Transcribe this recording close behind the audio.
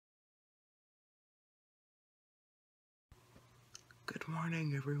Good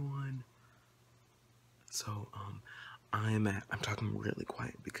morning, everyone. So, I'm talking really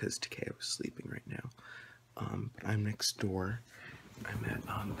quiet because Takeo is sleeping right now. But I'm next door. I'm at,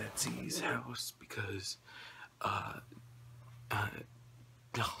 Betsy's house because, no,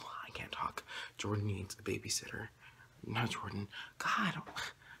 I can't talk. Jordan needs a babysitter. Not Jordan. God, I'm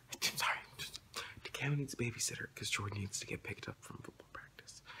sorry. Takeo needs a babysitter because Jordan needs to get picked up from football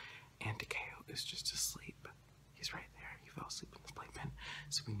practice. And Takeo is just asleep. He's right there. He fell asleep in the playpen.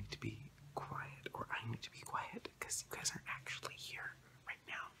 So we need to be quiet, or I need to be quiet, because you guys aren't actually here right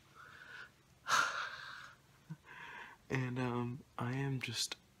now. And, I am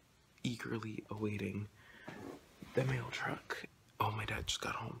just eagerly awaiting the mail truck. Oh, my dad just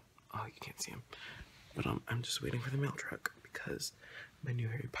got home. Oh, you can't see him. But, I'm just waiting for the mail truck because my new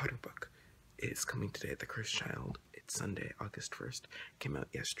Harry Potter book is coming today, The Cursed Child. It's Sunday, August 1st. Came out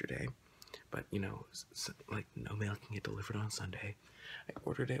yesterday. But, you know, like, no mail can get delivered on Sunday. I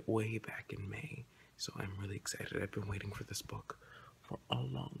ordered it way back in May, so I'm really excited. I've been waiting for this book for a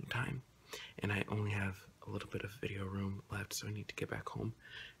long time, and I only have a little bit of video room left, so I need to get back home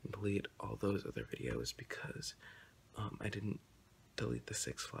and delete all those other videos because I didn't delete the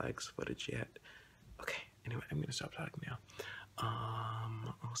Six Flags footage yet. Okay, anyway, I'm gonna stop talking now.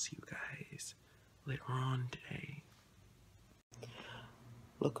 I'll see you guys later on today.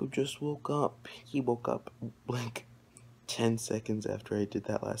 Look who just woke up. He woke up like 10 seconds after I did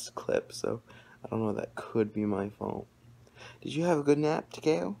that last clip, so I don't know, that could be my fault. Did you have a good nap,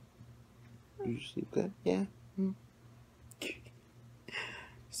 Takeo? Did you sleep good? Yeah?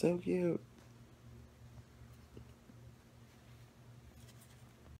 So cute.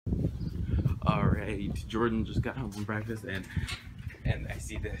 Alright, Jordan just got home from breakfast and I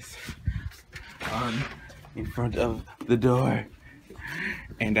see this in front of the door.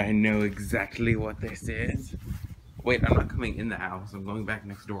 And I know exactly what this is. Wait, I'm not coming in the house. I'm going back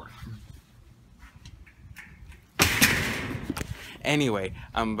next door. Anyway,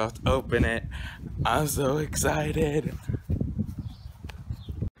 I'm about to open it. I'm so excited.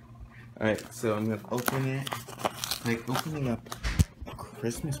 Alright, so I'm gonna open it. Like opening up a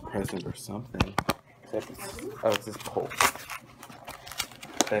Christmas present or something. Oh, it's this pole.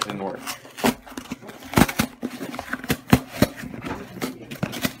 That didn't work.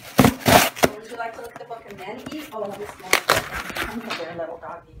 Would you like to look at the book and then eat? Oh, this one. Come here, little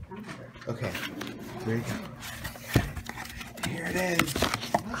doggy. Come here. Okay, here we go. Here it is.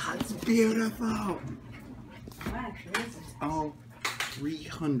 Oh, it's beautiful. What actually is it? Oh,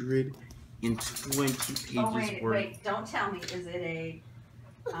 320 pages Oh, wait, worth. wait, don't tell me. Is it a,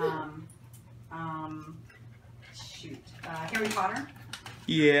 Harry Potter?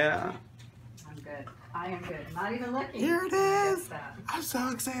 Yeah. I'm good. I am good. Not even looking. Here it is. I'm so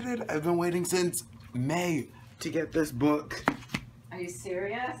excited. I've been waiting since May to get this book. Are you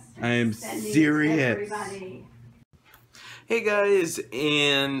serious? I am serious. Everybody. Hey guys,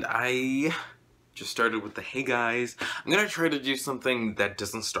 and I just started with the hey guys. I'm gonna try to do something that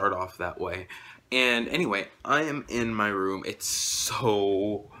doesn't start off that way. And anyway, I am in my room. It's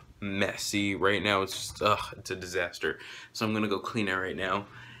so messy right now. It's just, it's a disaster. So I'm gonna go clean it right now.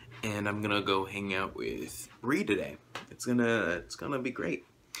 And I'm gonna go hang out with Brea today. It's gonna be great.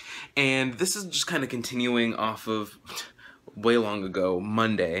 And this is just kind of continuing off of way long ago,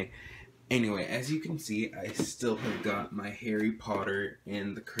 Monday. Anyway, as you can see, I still have got my Harry Potter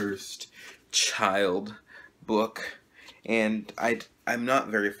and the Cursed Child book. And I'm not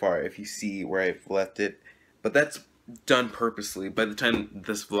very far if you see where I've left it. But that's done purposely. By the time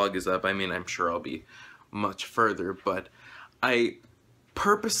this vlog is up, I mean, I'm sure I'll be much further. But I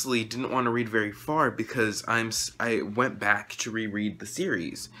purposely didn't want to read very far because I went back to reread the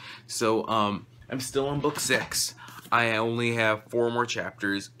series. So, I'm still on book 6. I only have 4 more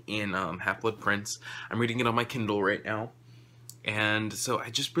chapters in Half-Blood Prince. I'm reading it on my Kindle right now. And so I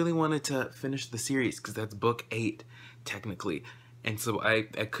just really wanted to finish the series because that's book 8, technically. And so I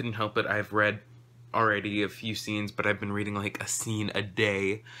couldn't help it. I've read already a few scenes, but I've been reading like a scene a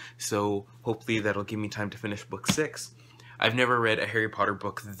day. So hopefully that'll give me time to finish book 6. I've never read a Harry Potter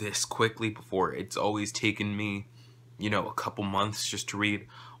book this quickly before. It's always taken me, you know, a couple months just to read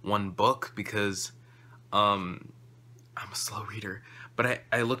one book because, I'm a slow reader. But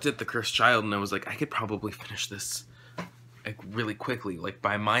I looked at The Cursed Child and I was like, I could probably finish this like really quickly, like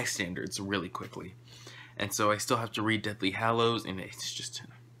by my standards, really quickly. And so I still have to read Deathly Hallows, and it's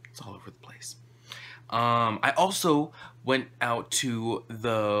all over the place. I also went out to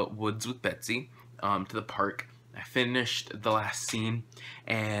the woods with Betsy, to the park. I finished the last scene,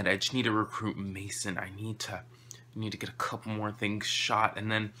 and I just need to recruit Mason. I need to get a couple more things shot,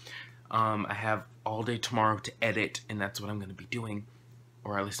 and then I have all day tomorrow to edit, and that's what I'm going to be doing.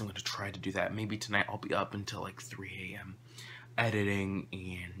 Or at least I'm going to try to do that. Maybe tonight I'll be up until like 3 a.m. editing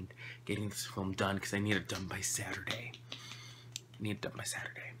and getting this film done because I need it done by Saturday.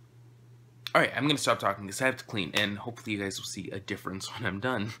 Alright, I'm going to stop talking because I have to clean, and hopefully you guys will see a difference when I'm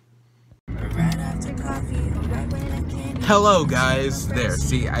done. Hello guys. There,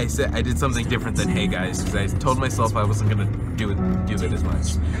 see, I said I did something different than hey guys because I told myself I wasn't gonna do it as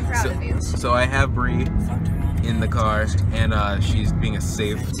much. I'm proud of you. So I have Brea in the car, and she's being a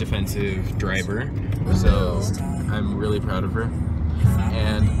safe, defensive driver. So I'm really proud of her.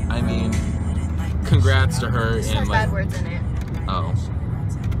 And I mean, congrats to her. And like, bad words in it. Oh,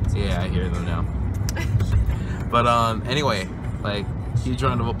 yeah, I hear them now. But anyway, like, huge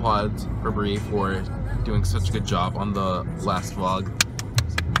round of applause for Brea for doing such a good job on the last vlog.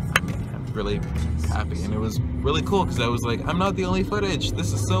 I mean, I'm really happy, and it was really cool because I was like, I'm not the only footage.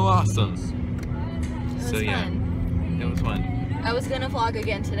 This is so awesome. So yeah, it was fun. I was gonna vlog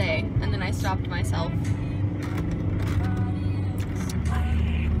again today, and then I stopped myself.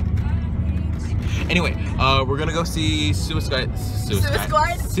 Anyway, we're gonna go see Suicide Squad.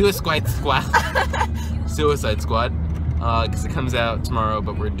 Because it comes out tomorrow,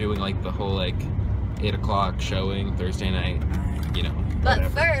 but we're doing like the whole like 8 o'clock showing Thursday night, you know. But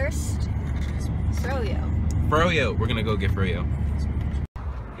whatever. first, Froyo. We're gonna go get Froyo.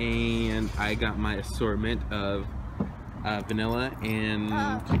 And I got my assortment of vanilla and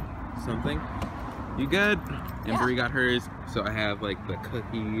something. You good? And Yeah. Brea got hers. So I have like the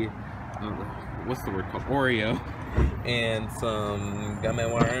cookie, what's the word called? Oreo. And some gummy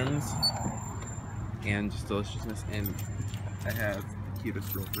worms. And just deliciousness. And I have the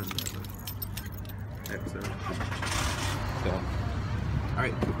cutest girlfriend ever. So,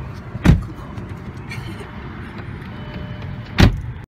 alright. Cool.